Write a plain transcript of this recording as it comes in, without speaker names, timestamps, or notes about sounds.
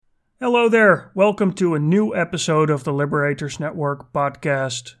Hello there, welcome to a new episode of the Liberators Network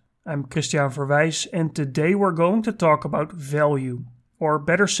podcast. I'm Christian Verwijs and today we're going to talk about value, or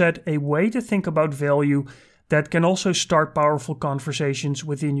better said, a way to think about value that can also start powerful conversations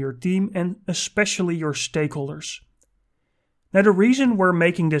within your team and especially your stakeholders. Now the reason we're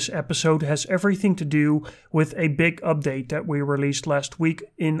making this episode has everything to do with a big update that we released last week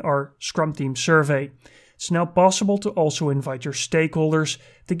in our Scrum Team survey. It's now possible to also invite your stakeholders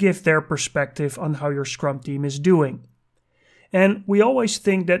to give their perspective on how your Scrum team is doing. And we always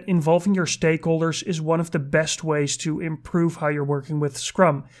think that involving your stakeholders is one of the best ways to improve how you're working with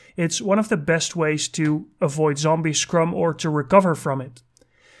Scrum. It's one of the best ways to avoid zombie Scrum or to recover from it.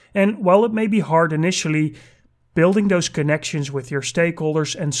 And while it may be hard initially, building those connections with your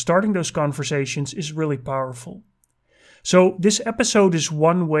stakeholders and starting those conversations is really powerful. So this episode is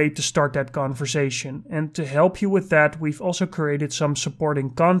one way to start that conversation, and to help you with that, we've also created some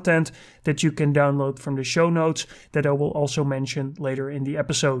supporting content that you can download from the show notes that I will also mention later in the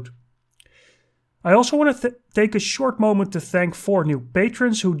episode. I also want to take a short moment to thank 4 new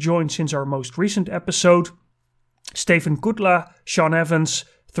patrons who joined since our most recent episode: Stephen Kutla, Sean Evans,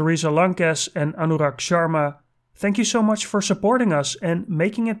 Theresa Lankes, and Anurag Sharma. Thank you so much for supporting us and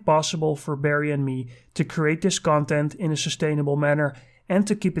making it possible for Barry and me to create this content in a sustainable manner and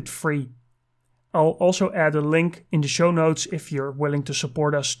to keep it free. I'll also add a link in the show notes if you're willing to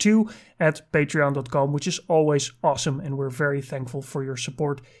support us too at patreon.com, which is always awesome, and we're very thankful for your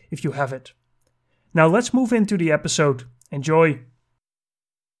support if you have it. Now let's move into the episode. Enjoy!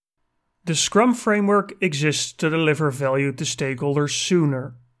 The Scrum framework exists to deliver value to stakeholders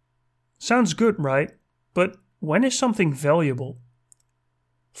sooner. Sounds good, right? But when is something valuable?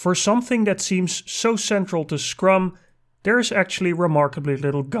 For something that seems so central to Scrum, there is actually remarkably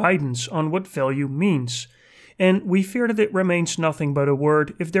little guidance on what value means, and we fear that it remains nothing but a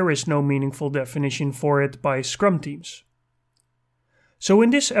word if there is no meaningful definition for it by Scrum teams. So in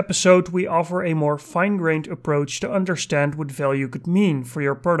this episode, we offer a more fine-grained approach to understand what value could mean for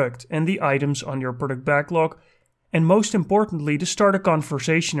your product and the items on your product backlog, and most importantly, to start a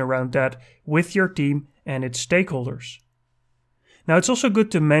conversation around that with your team and its stakeholders. Now, it's also good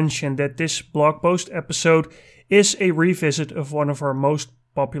to mention that this blog post episode is a revisit of one of our most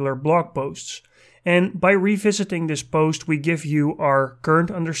popular blog posts. And by revisiting this post, we give you our current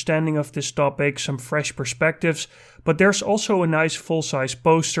understanding of this topic, some fresh perspectives, but there's also a nice full-size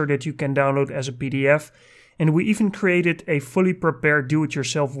poster that you can download as a PDF. And we even created a fully prepared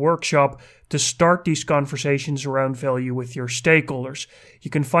do-it-yourself workshop to start these conversations around value with your stakeholders.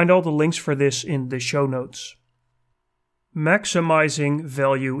 You can find all the links for this in the show notes. Maximizing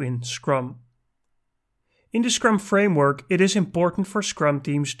value in Scrum. In the Scrum framework, it is important for Scrum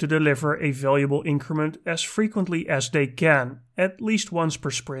teams to deliver a valuable increment as frequently as they can, at least once per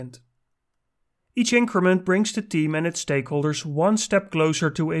sprint. Each increment brings the team and its stakeholders one step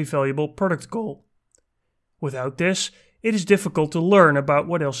closer to a valuable product goal. Without this, it is difficult to learn about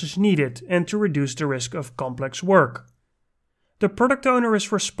what else is needed and to reduce the risk of complex work. The product owner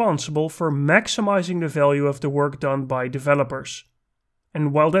is responsible for maximizing the value of the work done by developers.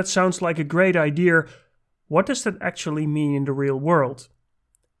 And while that sounds like a great idea, what does that actually mean in the real world?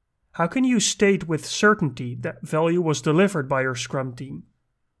 How can you state with certainty that value was delivered by your Scrum team?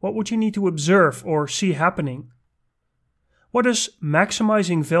 What would you need to observe or see happening? What does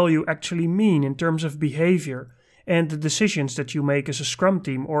maximizing value actually mean in terms of behavior and the decisions that you make as a Scrum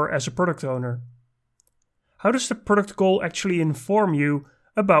team or as a product owner? How does the product goal actually inform you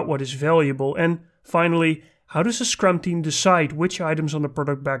about what is valuable? And finally, how does a Scrum team decide which items on the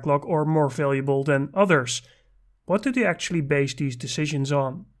product backlog are more valuable than others? What do they actually base these decisions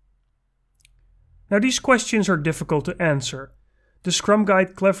on? Now, these questions are difficult to answer. The Scrum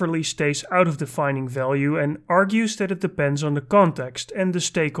Guide cleverly stays out of defining value and argues that it depends on the context and the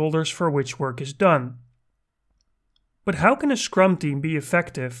stakeholders for which work is done. But how can a Scrum team be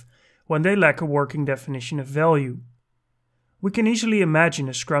effective when they lack a working definition of value? We can easily imagine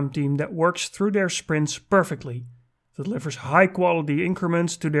a Scrum team that works through their sprints perfectly, delivers high-quality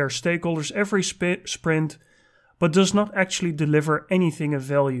increments to their stakeholders every sprint, but does not actually deliver anything of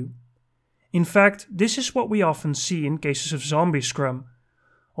value. In fact, this is what we often see in cases of zombie Scrum.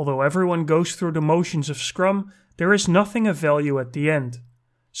 Although everyone goes through the motions of Scrum, there is nothing of value at the end.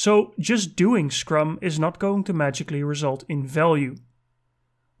 So just doing Scrum is not going to magically result in value.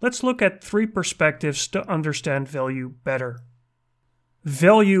 Let's look at 3 perspectives to understand value better.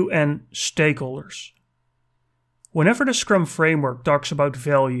 Value and stakeholders. Whenever the Scrum framework talks about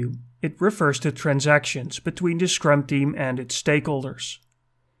value, it refers to transactions between the Scrum team and its stakeholders.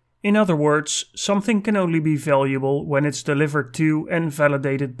 In other words, something can only be valuable when it's delivered to and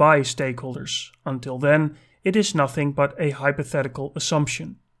validated by stakeholders. Until then, it is nothing but a hypothetical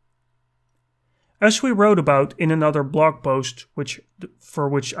assumption. As we wrote about in another blog post, for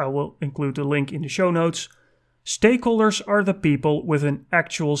which I will include a link in the show notes, stakeholders are the people with an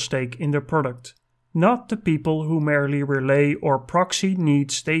actual stake in the product, not the people who merely relay or proxy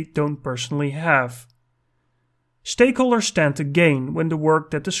needs they don't personally have. Stakeholders stand to gain when the work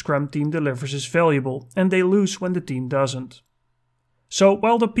that the Scrum team delivers is valuable, and they lose when the team doesn't. So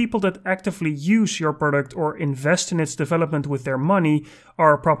while the people that actively use your product or invest in its development with their money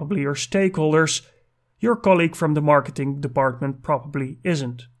are probably your stakeholders, your colleague from the marketing department probably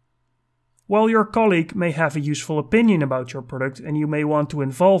isn't. While your colleague may have a useful opinion about your product and you may want to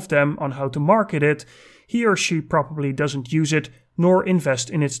involve them on how to market it, he or she probably doesn't use it nor invest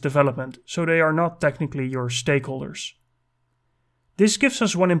in its development, so they are not technically your stakeholders. This gives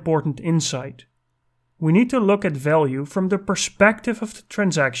us one important insight. We need to look at value from the perspective of the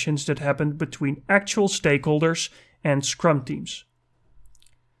transactions that happened between actual stakeholders and Scrum teams.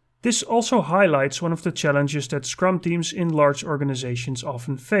 This also highlights one of the challenges that Scrum teams in large organizations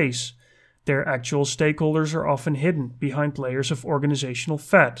often face. Their actual stakeholders are often hidden behind layers of organizational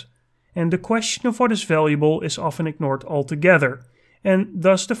fat, and the question of what is valuable is often ignored altogether, and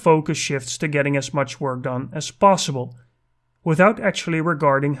thus the focus shifts to getting as much work done as possible, without actually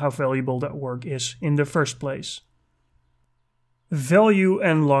regarding how valuable that work is in the first place. Value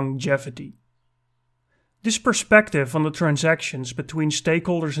and longevity. This perspective on the transactions between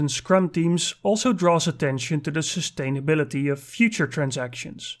stakeholders and Scrum teams also draws attention to the sustainability of future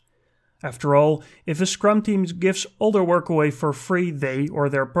transactions. After all, if a Scrum team gives all their work away for free, they or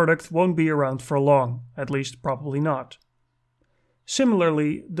their product won't be around for long, at least probably not.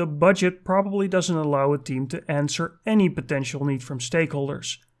 Similarly, the budget probably doesn't allow a team to answer any potential need from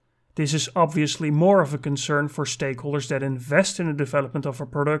stakeholders. This is obviously more of a concern for stakeholders that invest in the development of a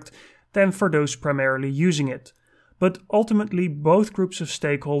product than for those primarily using it, but ultimately both groups of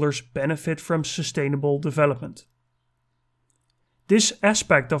stakeholders benefit from sustainable development. This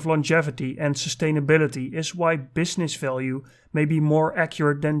aspect of longevity and sustainability is why business value may be more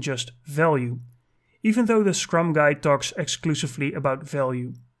accurate than just value, even though the Scrum Guide talks exclusively about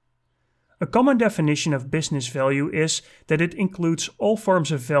value. A common definition of business value is that it includes all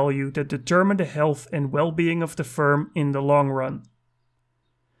forms of value that determine the health and well-being of the firm in the long run.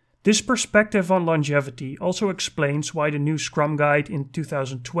 This perspective on longevity also explains why the new Scrum Guide in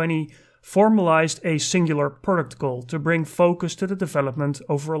 2020 formalized a singular product goal to bring focus to the development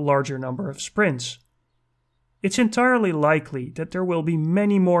over a larger number of sprints. It's entirely likely that there will be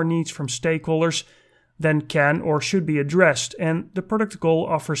many more needs from stakeholders than can or should be addressed, and the product goal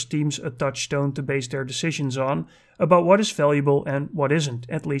offers teams a touchstone to base their decisions on about what is valuable and what isn't,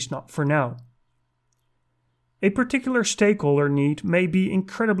 at least not for now. A particular stakeholder need may be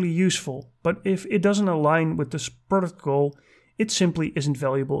incredibly useful, but if it doesn't align with the product goal, it simply isn't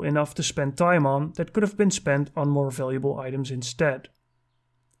valuable enough to spend time on that could have been spent on more valuable items instead.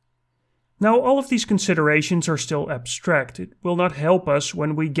 Now, all of these considerations are still abstract. It will not help us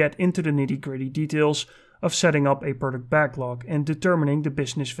when we get into the nitty-gritty details of setting up a product backlog and determining the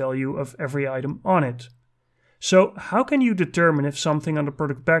business value of every item on it. So, how can you determine if something on the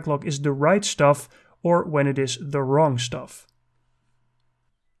product backlog is the right stuff or when it is the wrong stuff?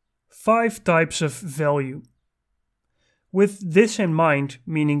 5 types of value. With this in mind,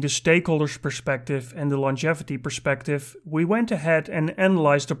 meaning the stakeholders' perspective and the longevity perspective, we went ahead and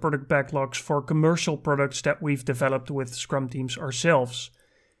analyzed the product backlogs for commercial products that we've developed with Scrum teams ourselves.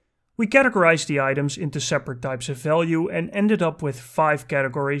 We categorized the items into separate types of value and ended up with 5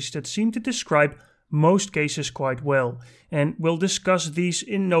 categories that seem to describe most cases quite well, and we'll discuss these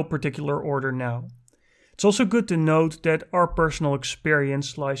in no particular order now. It's also good to note that our personal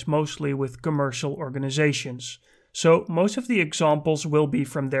experience lies mostly with commercial organizations, so most of the examples will be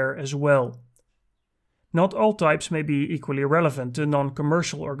from there as well. Not all types may be equally relevant to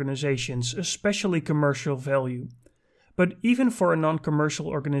non-commercial organizations, especially commercial value. But even for a non-commercial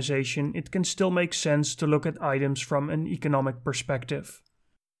organization, it can still make sense to look at items from an economic perspective.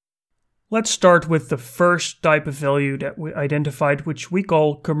 Let's start with the first type of value that we identified, which we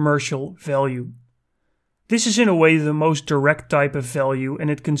call commercial value. This is in a way the most direct type of value, and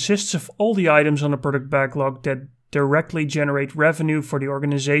it consists of all the items on the product backlog that directly generate revenue for the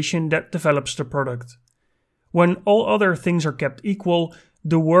organization that develops the product. When all other things are kept equal,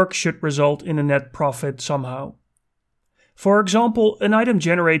 the work should result in a net profit somehow. For example, an item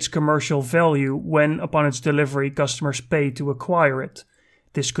generates commercial value when, upon its delivery, customers pay to acquire it.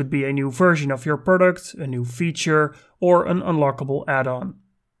 This could be a new version of your product, a new feature, or an unlockable add-on.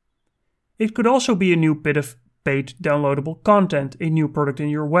 It could also be a new bit of paid downloadable content, a new product in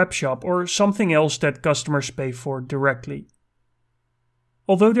your web shop, or something else that customers pay for directly.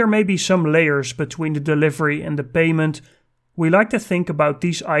 Although there may be some layers between the delivery and the payment, we like to think about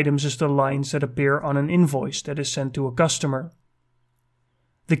these items as the lines that appear on an invoice that is sent to a customer.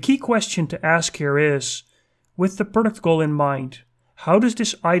 The key question to ask here is, with the product goal in mind, how does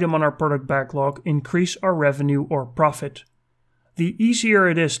this item on our product backlog increase our revenue or profit? The easier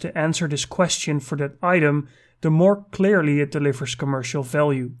it is to answer this question for that item, the more clearly it delivers commercial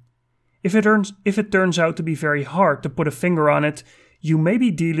value. If it turns out to be very hard to put a finger on it, you may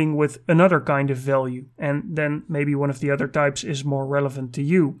be dealing with another kind of value, and then maybe one of the other types is more relevant to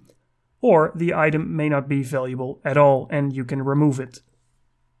you. Or the item may not be valuable at all and you can remove it.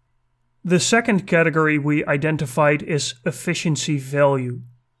 The second category we identified is efficiency value.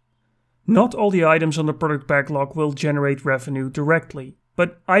 Not all the items on the product backlog will generate revenue directly,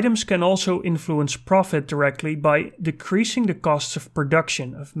 but items can also influence profit directly by decreasing the costs of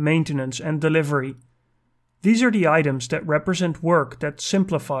production, of maintenance, and delivery. These are the items that represent work that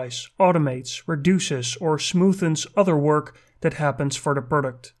simplifies, automates, reduces, or smoothens other work that happens for the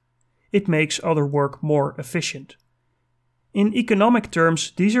product. It makes other work more efficient. In economic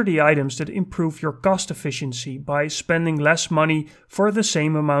terms, these are the items that improve your cost efficiency by spending less money for the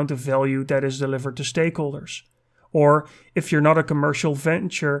same amount of value that is delivered to stakeholders. Or, if you're not a commercial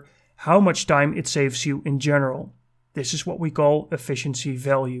venture, how much time it saves you in general. This is what we call efficiency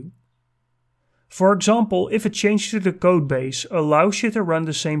value. For example, if a change to the code base allows you to run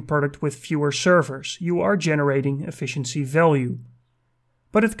the same product with fewer servers, you are generating efficiency value.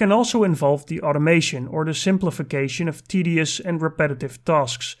 But it can also involve the automation or the simplification of tedious and repetitive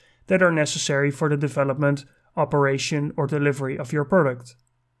tasks that are necessary for the development, operation, or delivery of your product.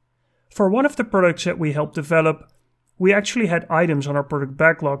 For one of the products that we helped develop, we actually had items on our product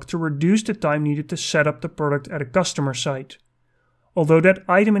backlog to reduce the time needed to set up the product at a customer site. Although that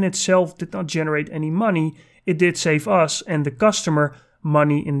item in itself did not generate any money, it did save us and the customer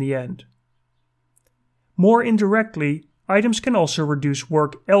money in the end. More indirectly, items can also reduce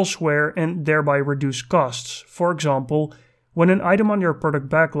work elsewhere and thereby reduce costs. For example, when an item on your product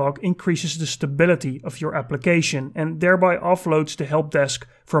backlog increases the stability of your application and thereby offloads the help desk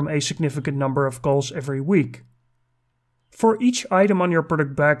from a significant number of calls every week. For each item on your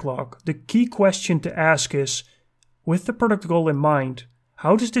product backlog, the key question to ask is, with the product goal in mind,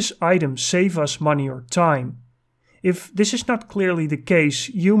 how does this item save us money or time? If this is not clearly the case,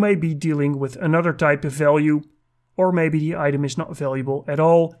 you may be dealing with another type of value, or maybe the item is not valuable at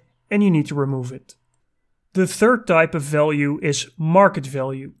all and you need to remove it. The third type of value is market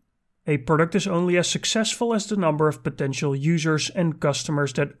value. A product is only as successful as the number of potential users and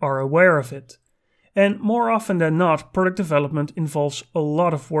customers that are aware of it. And more often than not, product development involves a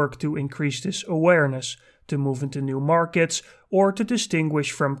lot of work to increase this awareness, to move into new markets, or to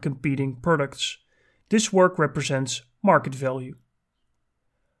distinguish from competing products. This work represents market value.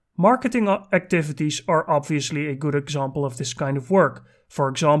 Marketing activities are obviously a good example of this kind of work. For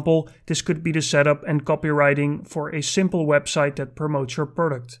example, this could be the setup and copywriting for a simple website that promotes your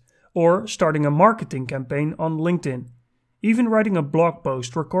product, or starting a marketing campaign on LinkedIn. Even writing a blog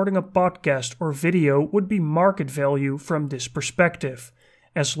post, recording a podcast or video would be market value from this perspective,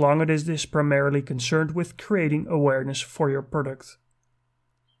 as long as it is primarily concerned with creating awareness for your product.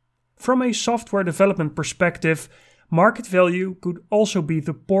 From a software development perspective, market value could also be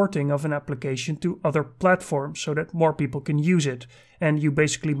the porting of an application to other platforms so that more people can use it and you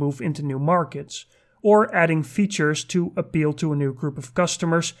basically move into new markets, or adding features to appeal to a new group of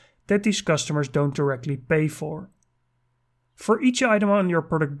customers that these customers don't directly pay for. For each item on your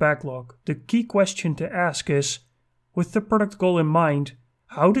product backlog, the key question to ask is, with the product goal in mind,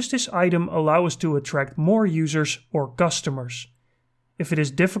 how does this item allow us to attract more users or customers? If it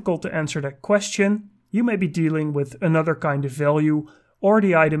is difficult to answer that question, you may be dealing with another kind of value, or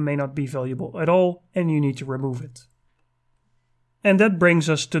the item may not be valuable at all and you need to remove it. And that brings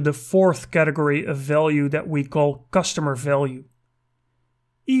us to the fourth category of value that we call customer value.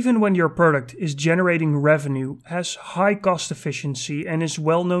 Even when your product is generating revenue, has high cost efficiency, and is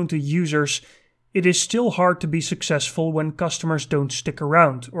well known to users, it is still hard to be successful when customers don't stick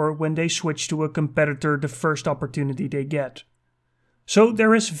around or when they switch to a competitor the first opportunity they get. So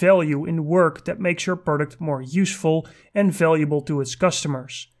there is value in work that makes your product more useful and valuable to its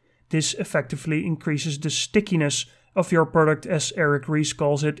customers. This effectively increases the stickiness of your product, as Eric Ries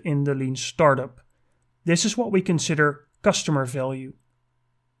calls it in the Lean Startup. This is what we consider customer value.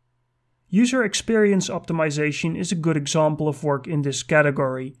 User experience optimization is a good example of work in this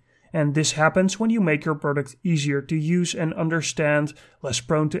category, and this happens when you make your product easier to use and understand, less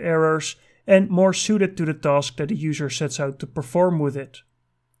prone to errors, and more suited to the task that the user sets out to perform with it.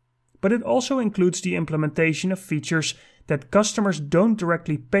 But it also includes the implementation of features that customers don't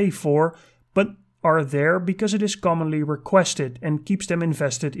directly pay for, but are there because it is commonly requested and keeps them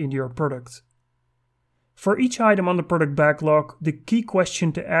invested in your product. For each item on the product backlog, the key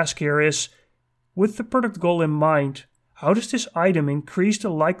question to ask here is, with the product goal in mind, how does this item increase the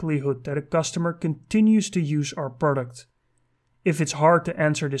likelihood that a customer continues to use our product? If it's hard to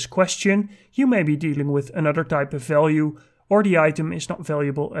answer this question, you may be dealing with another type of value, or the item is not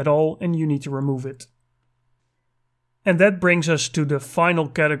valuable at all and you need to remove it. And that brings us to the final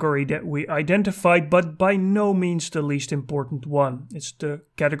category that we identified, but by no means the least important one. It's the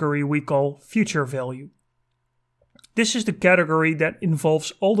category we call future value. This is the category that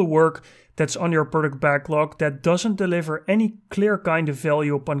involves all the work that's on your product backlog that doesn't deliver any clear kind of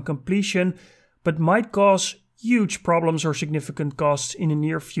value upon completion, but might cause huge problems or significant costs in the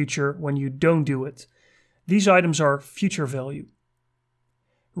near future when you don't do it. These items are future value.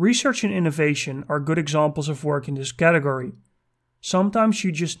 Research and innovation are good examples of work in this category. Sometimes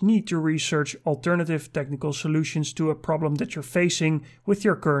you just need to research alternative technical solutions to a problem that you're facing with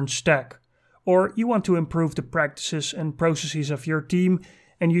your current stack. Or you want to improve the practices and processes of your team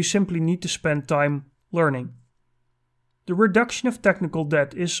and you simply need to spend time learning. The reduction of technical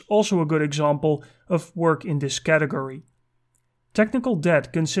debt is also a good example of work in this category. Technical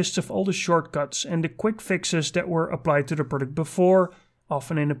debt consists of all the shortcuts and the quick fixes that were applied to the product before,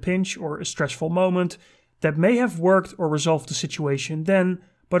 often in a pinch or a stressful moment, that may have worked or resolved the situation then,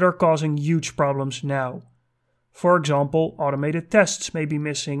 but are causing huge problems now. For example, automated tests may be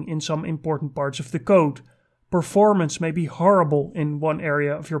missing in some important parts of the code, performance may be horrible in one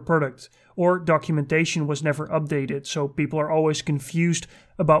area of your product, or documentation was never updated so people are always confused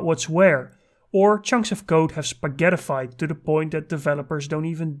about what's where, or chunks of code have spaghettified to the point that developers don't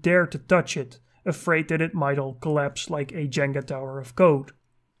even dare to touch it, afraid that it might all collapse like a Jenga tower of code.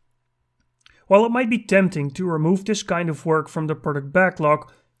 While it might be tempting to remove this kind of work from the product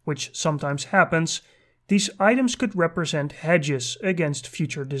backlog, which sometimes happens, these items could represent hedges against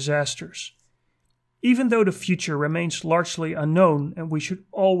future disasters. Even though the future remains largely unknown, and we should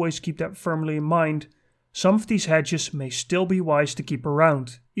always keep that firmly in mind, some of these hedges may still be wise to keep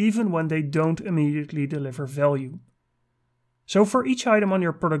around, even when they don't immediately deliver value. So for each item on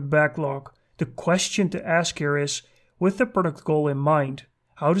your product backlog, the question to ask here is, with the product goal in mind,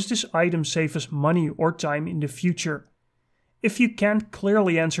 how does this item save us money or time in the future? If you can't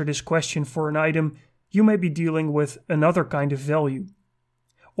clearly answer this question for an item, you may be dealing with another kind of value.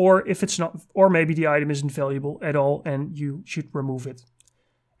 Or if it's not, or maybe the item isn't valuable at all and you should remove it.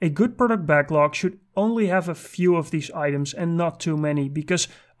 A good product backlog should only have a few of these items and not too many, because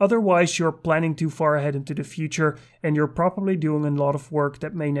otherwise you're planning too far ahead into the future and you're probably doing a lot of work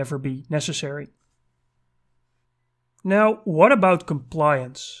that may never be necessary. Now, what about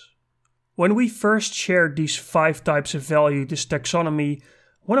compliance? When we first shared these 5 types of value, this taxonomy,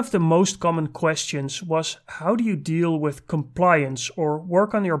 one of the most common questions was, how do you deal with compliance or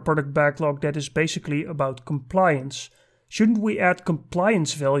work on your product backlog that is basically about compliance? Shouldn't we add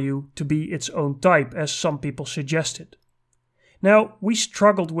compliance value to be its own type, as some people suggested? Now, we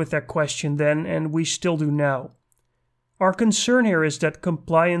struggled with that question then, and we still do now. Our concern here is that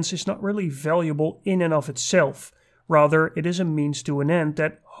compliance is not really valuable in and of itself. Rather, it is a means to an end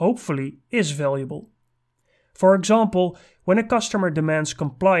that hopefully is valuable. For example, when a customer demands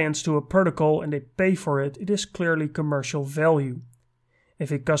compliance to a protocol and they pay for it, it is clearly commercial value.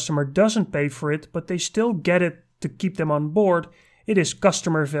 If a customer doesn't pay for it, but they still get it to keep them on board, it is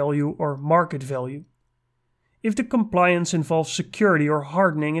customer value or market value. If the compliance involves security or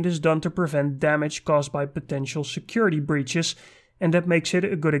hardening, it is done to prevent damage caused by potential security breaches, and that makes it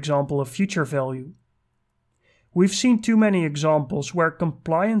a good example of future value. We've seen too many examples where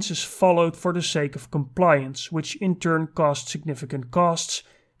compliance is followed for the sake of compliance, which in turn caused significant costs,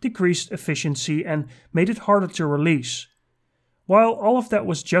 decreased efficiency, and made it harder to release. While all of that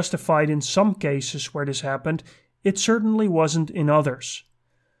was justified in some cases where this happened, it certainly wasn't in others.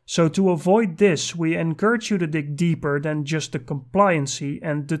 So to avoid this, we encourage you to dig deeper than just the compliancy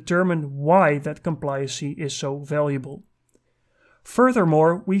and determine why that compliancy is so valuable.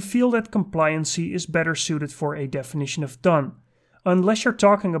 Furthermore, we feel that compliancy is better suited for a definition of done. Unless you're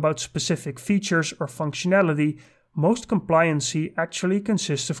talking about specific features or functionality, most compliancy actually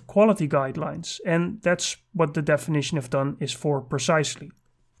consists of quality guidelines, and that's what the definition of done is for precisely.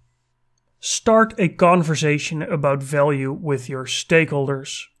 Start a conversation about value with your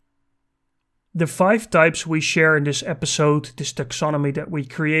stakeholders. The 5 types we share in this episode, this taxonomy that we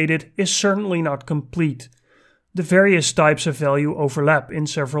created, is certainly not complete. The various types of value overlap in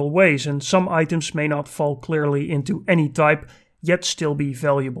several ways, and some items may not fall clearly into any type, yet still be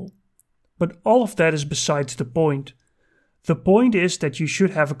valuable. But all of that is besides the point. The point is that you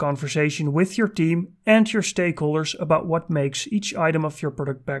should have a conversation with your team and your stakeholders about what makes each item of your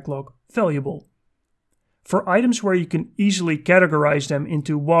product backlog valuable. For items where you can easily categorize them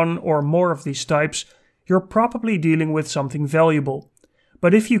into one or more of these types, you're probably dealing with something valuable.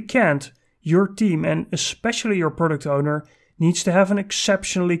 But if you can't, your team, and especially your product owner, needs to have an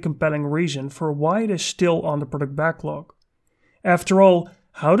exceptionally compelling reason for why it is still on the product backlog. After all,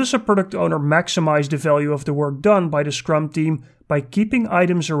 how does a product owner maximize the value of the work done by the Scrum team by keeping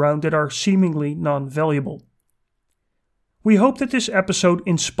items around that are seemingly non-valuable? We hope that this episode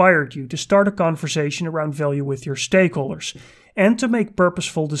inspired you to start a conversation around value with your stakeholders and to make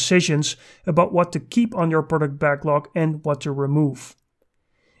purposeful decisions about what to keep on your product backlog and what to remove.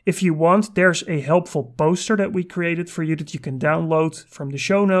 If you want, there's a helpful poster that we created for you that you can download from the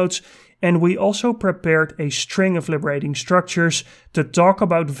show notes, and we also prepared a string of liberating structures to talk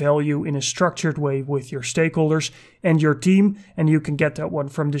about value in a structured way with your stakeholders and your team, and you can get that one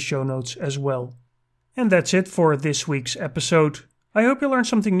from the show notes as well. And that's it for this week's episode. I hope you learned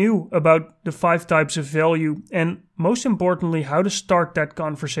something new about the 5 types of value and, most importantly, how to start that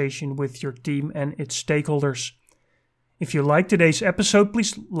conversation with your team and its stakeholders. If you liked today's episode,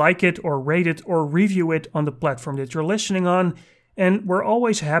 please like it or rate it or review it on the platform that you're listening on. And we're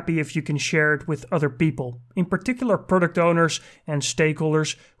always happy if you can share it with other people, in particular product owners and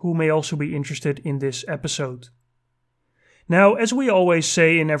stakeholders who may also be interested in this episode. Now, as we always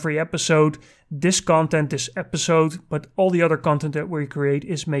say in every episode, this episode, but all the other content that we create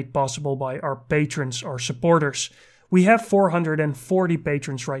is made possible by our patrons, our supporters. We have 440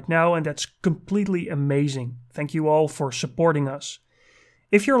 patrons right now, and that's completely amazing. Thank you all for supporting us.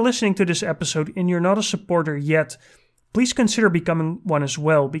 If you're listening to this episode and you're not a supporter yet, please consider becoming one as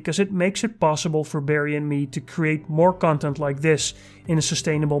well, because it makes it possible for Barry and me to create more content like this in a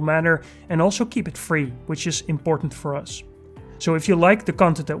sustainable manner and also keep it free, which is important for us. So if you like the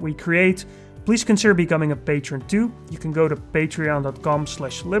content that we create, please consider becoming a patron too. You can go to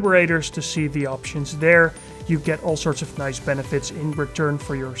patreon.com/liberators to see the options there. You get all sorts of nice benefits in return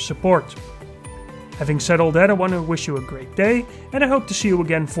for your support. Having said all that, I want to wish you a great day, and I hope to see you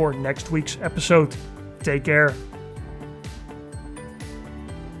again for next week's episode. Take care.